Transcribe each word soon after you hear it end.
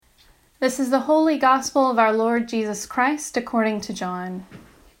This is the holy gospel of our Lord Jesus Christ according to John.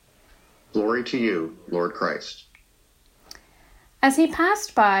 Glory to you, Lord Christ. As he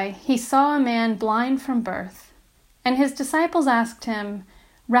passed by, he saw a man blind from birth, and his disciples asked him,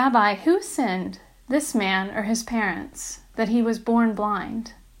 "Rabbi, who sinned, this man or his parents, that he was born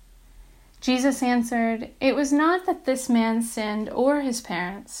blind?" Jesus answered, "It was not that this man sinned or his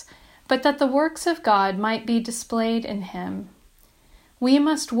parents, but that the works of God might be displayed in him. We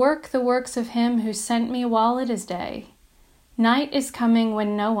must work the works of him who sent me while it is day. Night is coming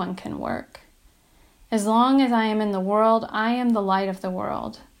when no one can work. As long as I am in the world, I am the light of the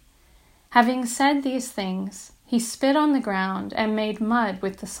world." Having said these things, he spit on the ground and made mud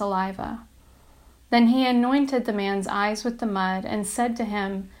with the saliva. Then he anointed the man's eyes with the mud and said to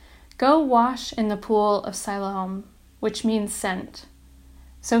him, "Go wash in the pool of Siloam," which means sent.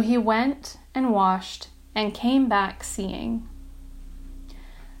 So he went and washed and came back seeing.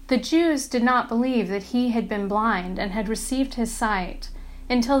 The Jews did not believe that he had been blind and had received his sight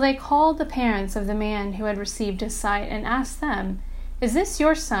until they called the parents of the man who had received his sight and asked them, "Is this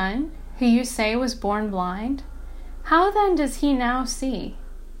your son, who you say was born blind? How then does he now see?"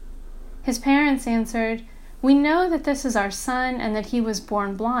 His parents answered, "We know that this is our son and that he was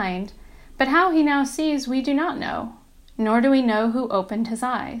born blind, but how he now sees we do not know, nor do we know who opened his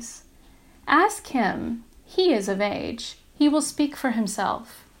eyes. Ask him, he is of age, he will speak for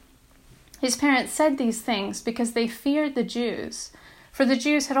himself." His parents said these things because they feared the Jews, for the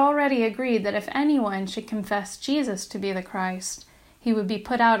Jews had already agreed that if anyone should confess Jesus to be the Christ, he would be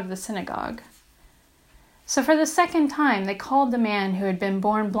put out of the synagogue. So for the second time they called the man who had been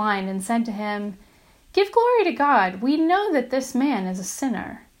born blind and said to him, "Give glory to God, we know that this man is a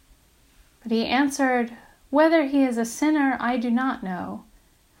sinner." But he answered, "Whether he is a sinner I do not know.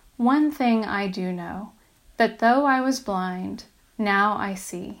 One thing I do know, that though I was blind, now I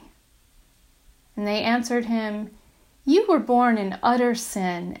see." And they answered him, "You were born in utter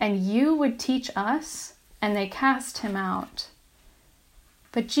sin, and you would teach us?" And they cast him out.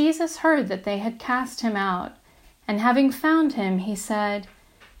 But Jesus heard that they had cast him out, and having found him, he said,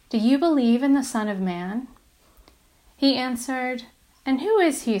 "Do you believe in the Son of Man?" He answered, "And who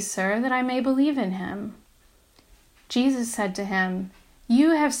is he, sir, that I may believe in him?" Jesus said to him,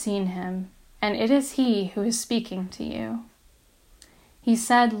 "You have seen him, and it is he who is speaking to you." He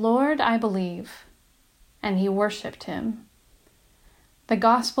said, "Lord, I believe," and he worshipped him. The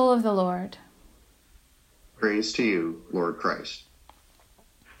Gospel of the Lord. Praise to you, Lord Christ.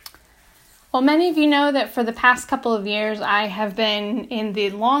 Well, many of you know that for the past couple of years, I have been in the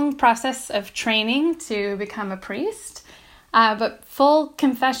long process of training to become a priest. But full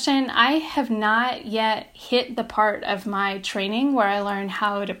confession, I have not yet hit the part of my training where I learned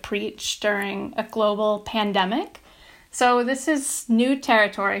how to preach during a global pandemic. So this is new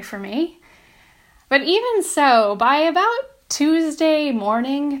territory for me. But even so, by about Tuesday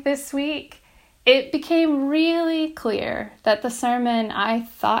morning this week, it became really clear that the sermon I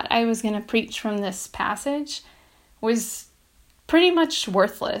thought I was going to preach from this passage was pretty much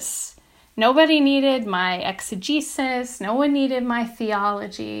worthless. Nobody needed my exegesis. No one needed my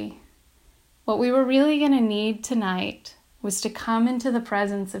theology. What we were really going to need tonight was to come into the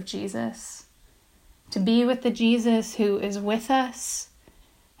presence of Jesus, to be with the Jesus who is with us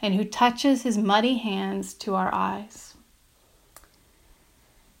and who touches his muddy hands to our eyes.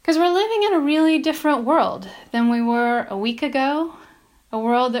 Because we're living in a really different world than we were a week ago, a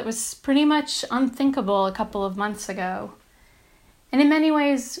world that was pretty much unthinkable a couple of months ago. And in many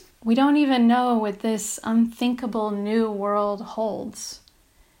ways, we don't even know what this unthinkable new world holds.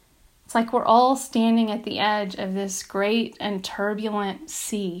 It's like we're all standing at the edge of this great and turbulent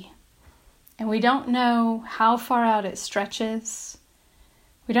sea. And we don't know how far out it stretches.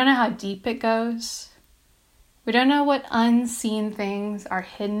 We don't know how deep it goes. We don't know what unseen things are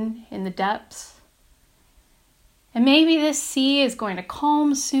hidden in the depths. And maybe this sea is going to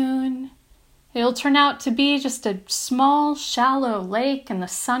calm soon. It'll turn out to be just a small, shallow lake and the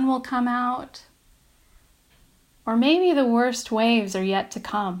sun will come out. Or maybe the worst waves are yet to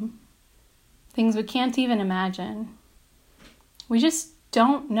come. Things we can't even imagine. We just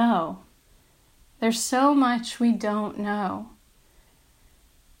don't know. There's so much we don't know.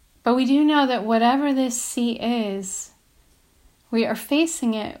 But we do know that whatever this sea is, we are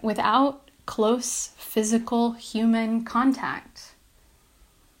facing it without close physical human contact.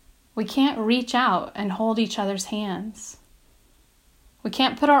 We can't reach out and hold each other's hands. We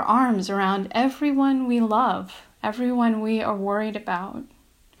can't put our arms around everyone we love, everyone we are worried about.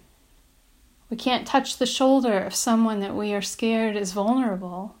 We can't touch the shoulder of someone that we are scared is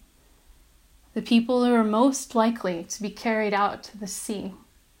vulnerable, the people who are most likely to be carried out to the sea.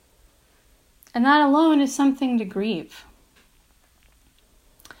 And that alone is something to grieve.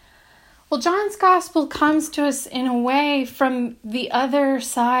 Well, John's gospel comes to us in a way from the other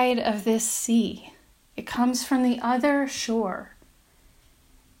side of this sea. It comes from the other shore.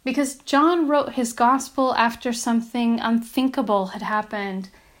 Because John wrote his gospel after something unthinkable had happened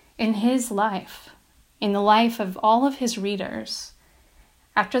in his life, in the life of all of his readers,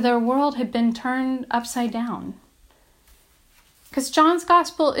 after their world had been turned upside down. Because John's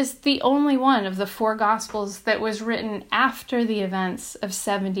gospel is the only one of the 4 gospels that was written after the events of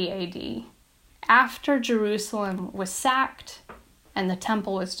 70 AD, after Jerusalem was sacked and the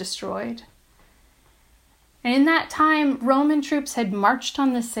temple was destroyed. And in that time, Roman troops had marched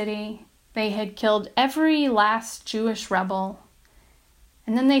on the city. They had killed every last Jewish rebel.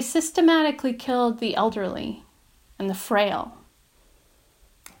 And then they systematically killed the elderly and the frail.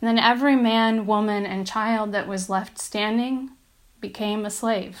 And then every man, woman, and child that was left standing became a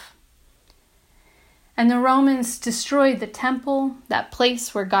slave. And the Romans destroyed the temple, that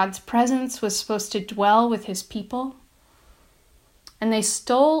place where God's presence was supposed to dwell with his people. And they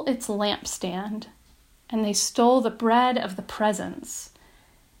stole its lampstand, and they stole the bread of the presence,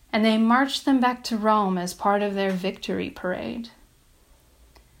 and they marched them back to Rome as part of their victory parade.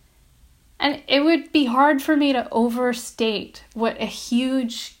 And it would be hard for me to overstate what a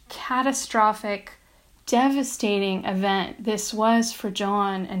huge, catastrophic, devastating event this was for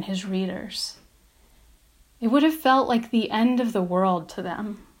John and his readers. It would have felt like the end of the world to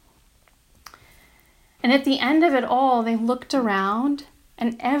them. And at the end of it all, they looked around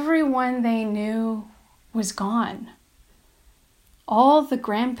and everyone they knew was gone. All the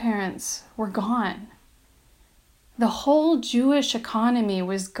grandparents were gone. The whole Jewish economy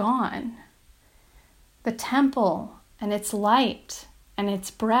was gone. The temple and its light and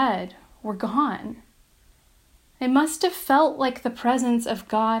its bread were gone. It must have felt like the presence of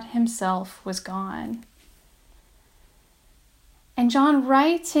God himself was gone. And John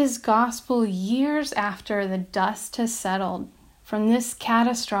writes his gospel years after the dust has settled from this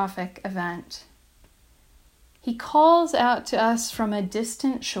catastrophic event. He calls out to us from a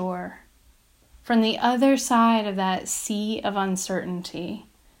distant shore, from the other side of that sea of uncertainty.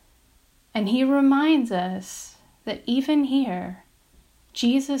 And he reminds us that even here,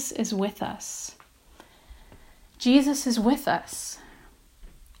 Jesus is with us. Jesus is with us.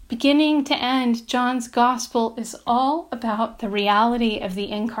 Beginning to end, John's gospel is all about the reality of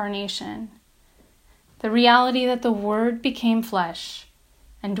the incarnation, the reality that the Word became flesh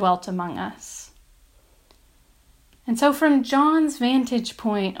and dwelt among us. And so from John's vantage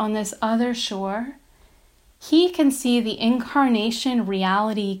point on this other shore, he can see the incarnation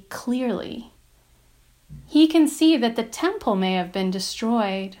reality clearly. He can see that the temple may have been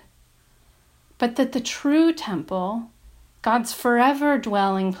destroyed, but that the true temple, God's forever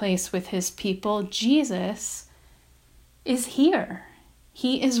dwelling place with his people, Jesus, is here.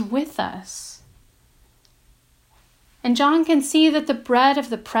 He is with us. And John can see that the bread of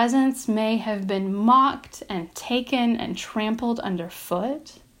the presence may have been mocked and taken and trampled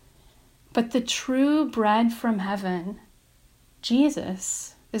underfoot, but the true bread from heaven,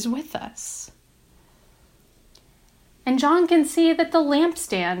 Jesus, is with us. And John can see that the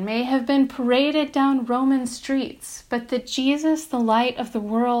lampstand may have been paraded down Roman streets, but that Jesus, the light of the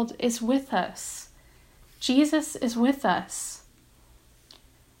world, is with us. Jesus is with us.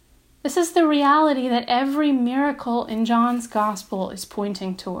 This is the reality that every miracle in John's gospel is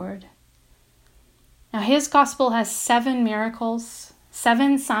pointing toward. Now, his gospel has 7 miracles,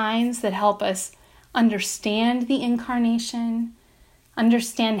 7 signs that help us understand the incarnation,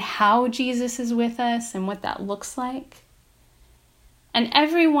 understand how Jesus is with us and what that looks like. And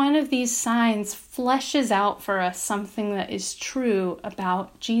every one of these signs fleshes out for us something that is true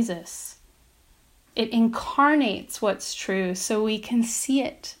about Jesus. It incarnates what's true so we can see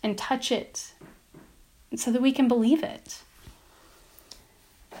it and touch it, and so that we can believe it.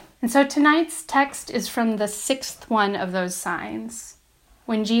 And so tonight's text is from the 6th one of those signs,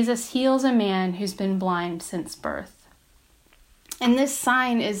 when Jesus heals a man who's been blind since birth. And this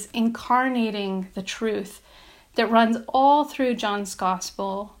sign is incarnating the truth that runs all through John's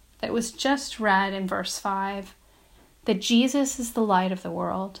gospel that was just read in verse 5, that Jesus is the light of the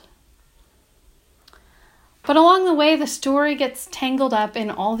world. But along the way, the story gets tangled up in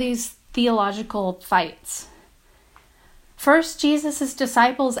all these theological fights. First, Jesus'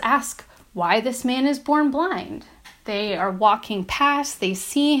 disciples ask why this man is born blind. They are walking past, they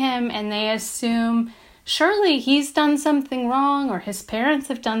see him, and they assume surely he's done something wrong or his parents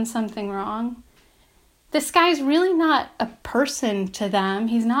have done something wrong. This guy's really not a person to them.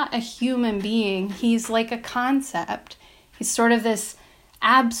 He's not a human being. He's like a concept. He's sort of this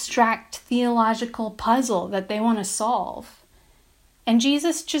abstract theological puzzle that they want to solve. And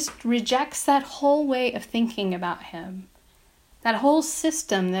Jesus just rejects that whole way of thinking about him, that whole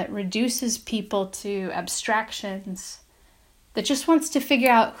system that reduces people to abstractions, that just wants to figure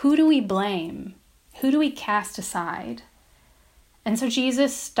out, who do we blame? Who do we cast aside? And so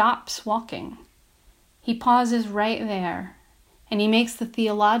Jesus stops walking. He pauses right there, and he makes the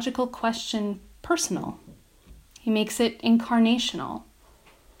theological question personal. He makes it incarnational.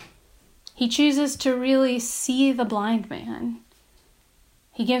 He chooses to really see the blind man.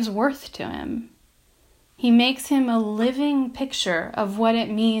 He gives worth to him. He makes him a living picture of what it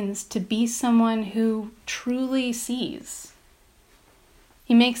means to be someone who truly sees.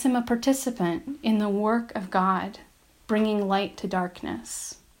 He makes him a participant in the work of God, bringing light to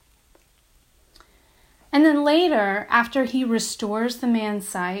darkness. And then later, after he restores the man's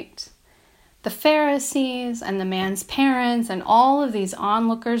sight, the Pharisees and the man's parents and all of these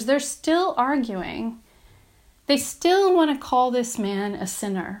onlookers, they're still arguing. They still want to call this man a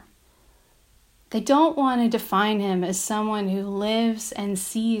sinner. They don't want to define him as someone who lives and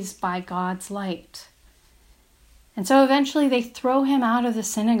sees by God's light. And so eventually they throw him out of the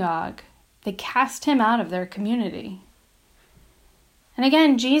synagogue. They cast him out of their community. And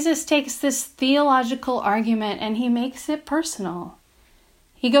again, Jesus takes this theological argument and he makes it personal.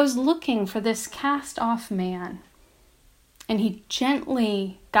 He goes looking for this cast-off man, and he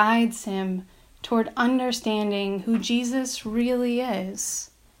gently guides him toward understanding who Jesus really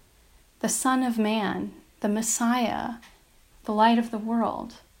is, the Son of Man, the Messiah, the light of the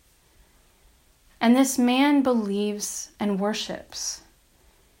world. And this man believes and worships.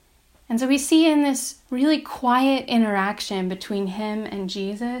 And so we see in this really quiet interaction between him and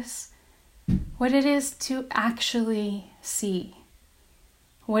Jesus what it is to actually see,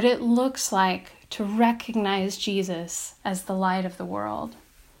 what it looks like to recognize Jesus as the light of the world.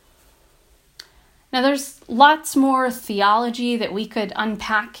 Now, there's lots more theology that we could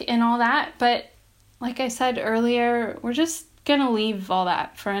unpack in all that, but like I said earlier, we're just going to leave all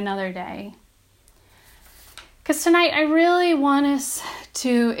that for another day. Because tonight, I really want us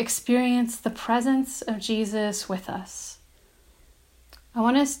to experience the presence of Jesus with us. I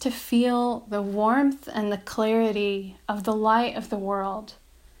want us to feel the warmth and the clarity of the light of the world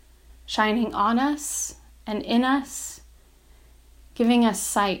shining on us and in us, giving us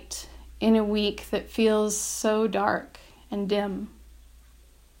sight in a week that feels so dark and dim.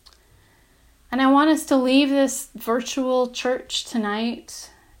 And I want us to leave this virtual church tonight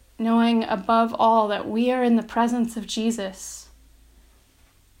knowing above all that we are in the presence of Jesus,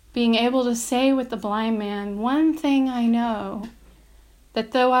 being able to say with the blind man, "One thing I know,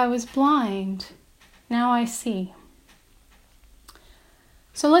 that though I was blind, now I see."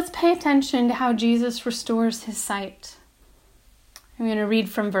 So let's pay attention to how Jesus restores his sight. I'm going to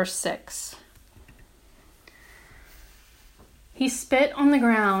read from verse 6. He spit on the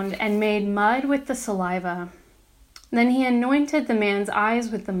ground and made mud with the saliva. Then he anointed the man's eyes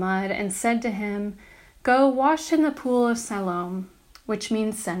with the mud and said to him, "Go wash in the pool of Siloam," which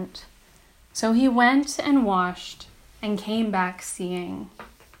means sent. So he went and washed and came back seeing.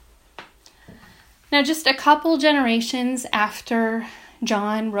 Now, just a couple generations after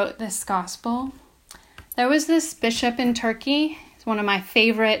John wrote this gospel, there was this bishop in Turkey. He's one of my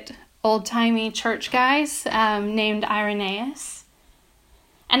favorite old-timey church guys, named Irenaeus.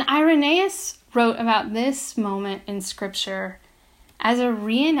 And Irenaeus wrote about this moment in Scripture as a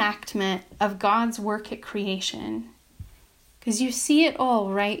reenactment of God's work at creation. Because you see it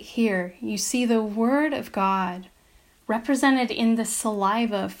all right here. You see the Word of God represented in the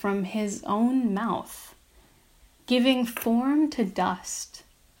saliva from his own mouth, giving form to dust,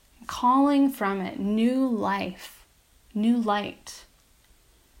 calling from it new life, new light.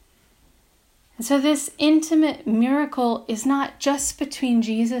 And so this intimate miracle is not just between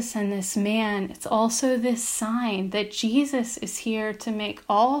Jesus and this man, it's also this sign that Jesus is here to make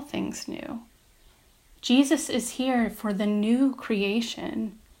all things new. Jesus is here for the new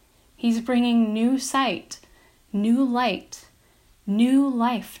creation. He's bringing new sight, new light, new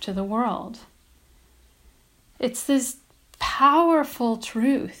life to the world. It's this powerful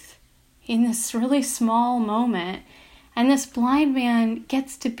truth in this really small moment, and this blind man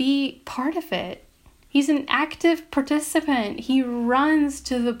gets to be part of it. He's an active participant. He runs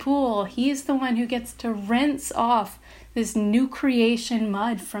to the pool. He's the one who gets to rinse off this new creation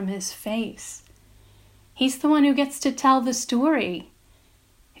mud from his face. He's the one who gets to tell the story,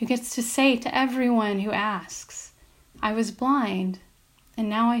 who gets to say to everyone who asks, "I was blind, and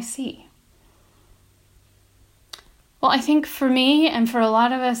now I see." Well, I think for me and for a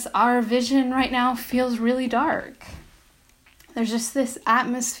lot of us, our vision right now feels really dark. There's just this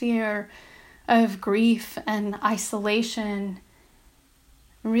atmosphere of grief and isolation,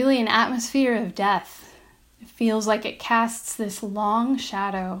 really an atmosphere of death. It feels like it casts this long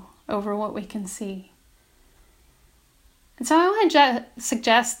shadow over what we can see. And so I want to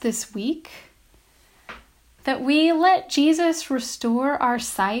suggest this week that we let Jesus restore our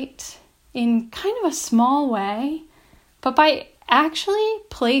sight in kind of a small way, but by actually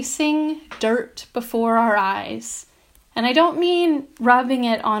placing dirt before our eyes. And I don't mean rubbing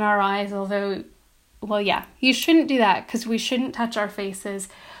it on our eyes, although, well, yeah, you shouldn't do that because we shouldn't touch our faces.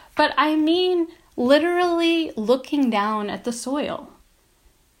 But I mean literally looking down at the soil.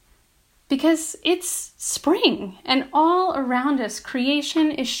 Because it's spring and all around us,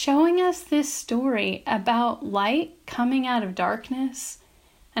 creation is showing us this story about light coming out of darkness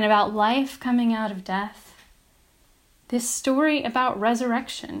and about life coming out of death. This story about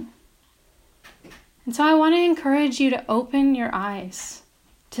resurrection. And so I want to encourage you to open your eyes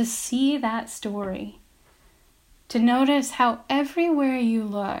to see that story, to notice how everywhere you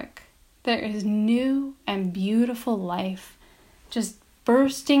look, there is new and beautiful life just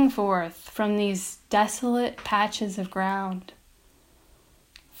bursting forth from these desolate patches of ground,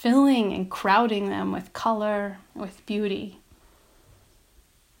 filling and crowding them with color, with beauty.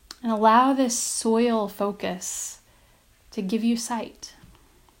 And allow this soil focus to give you sight.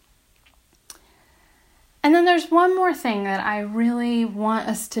 And then there's one more thing that I really want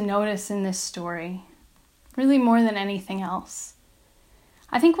us to notice in this story, really more than anything else.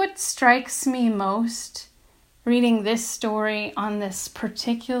 I think what strikes me most reading this story on this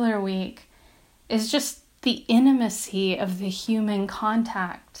particular week is just the intimacy of the human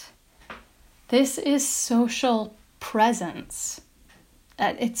contact. This is social presence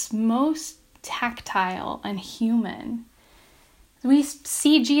at its most tactile and human. We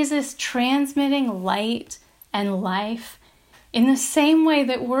see Jesus transmitting light and life in the same way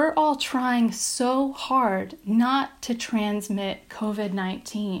that we're all trying so hard not to transmit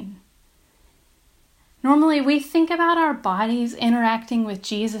COVID-19. Normally, we think about our bodies interacting with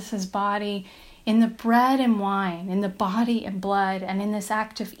Jesus' body in the bread and wine, in the body and blood, and in this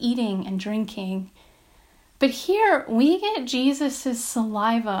act of eating and drinking. But here, we get Jesus'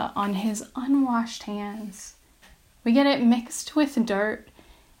 saliva on his unwashed hands. We get it mixed with dirt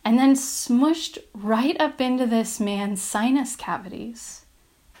and then smushed right up into this man's sinus cavities.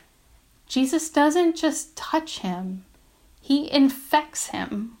 Jesus doesn't just touch him, he infects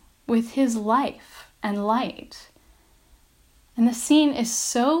him with his life and light. And the scene is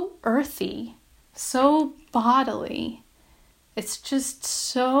so earthy, so bodily. It's just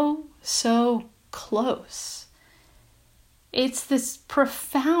so close. It's this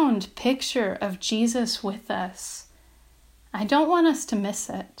profound picture of Jesus with us. I don't want us to miss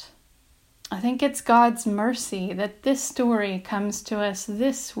it. I think it's God's mercy that this story comes to us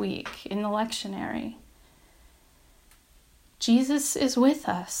this week in the lectionary. Jesus is with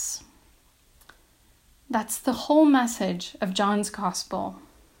us. That's the whole message of John's Gospel.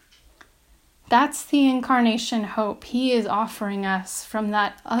 That's the incarnation hope he is offering us from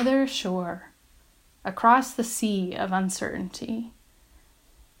that other shore, across the sea of uncertainty.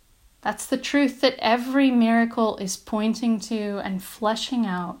 That's the truth that every miracle is pointing to and fleshing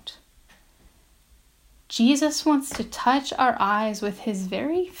out. Jesus wants to touch our eyes with his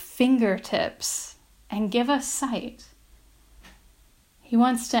very fingertips and give us sight. He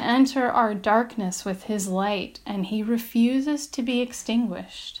wants to enter our darkness with his light, and he refuses to be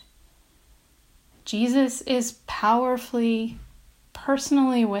extinguished. Jesus is powerfully,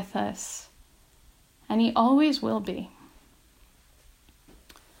 personally with us, and he always will be.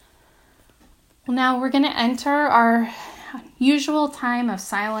 Well, now we're going to enter our usual time of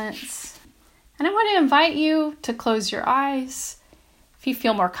silence, and I want to invite you to close your eyes. If you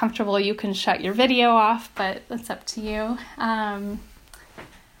feel more comfortable, you can shut your video off, but that's up to you.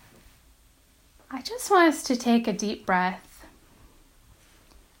 I just want us to take a deep breath.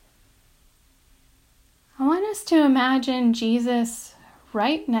 I want us to imagine Jesus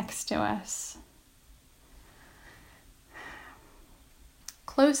right next to us,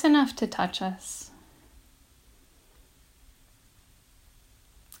 close enough to touch us.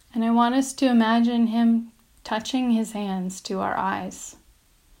 And I want us to imagine him touching his hands to our eyes.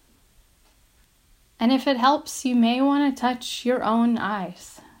 And if it helps, you may want to touch your own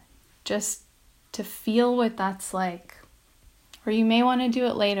eyes, just to feel what that's like. Or you may want to do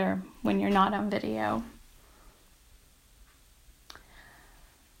it later when you're not on video.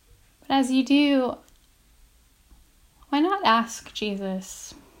 But as you do, why not ask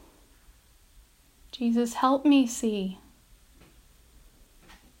Jesus, Jesus, help me see.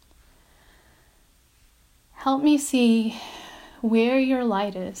 Help me see where your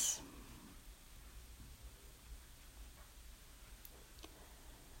light is.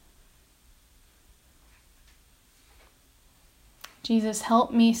 Jesus,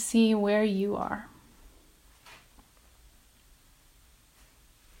 help me see where you are.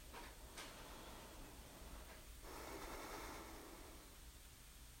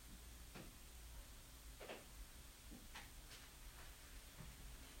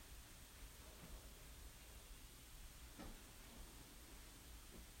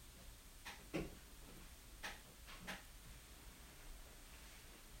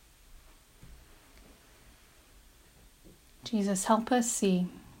 Jesus, help us see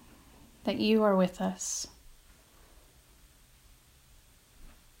that you are with us.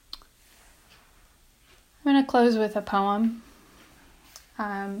 I'm going to close with a poem.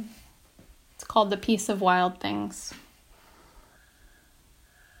 It's called The Peace of Wild Things.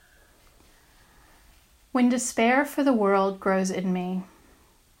 When despair for the world grows in me,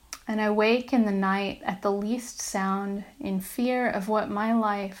 and I wake in the night at the least sound in fear of what my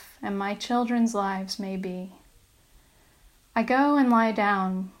life and my children's lives may be, I go and lie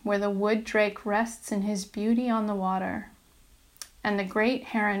down where the wood drake rests in his beauty on the water, and the great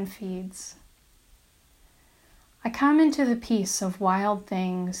heron feeds. I come into the peace of wild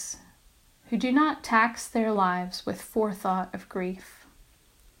things who do not tax their lives with forethought of grief.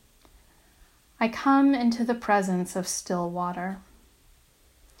 I come into the presence of still water,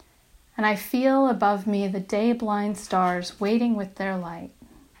 and I feel above me the day-blind stars waiting with their light.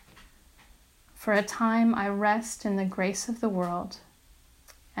 For a time I rest in the grace of the world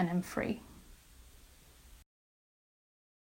and am free.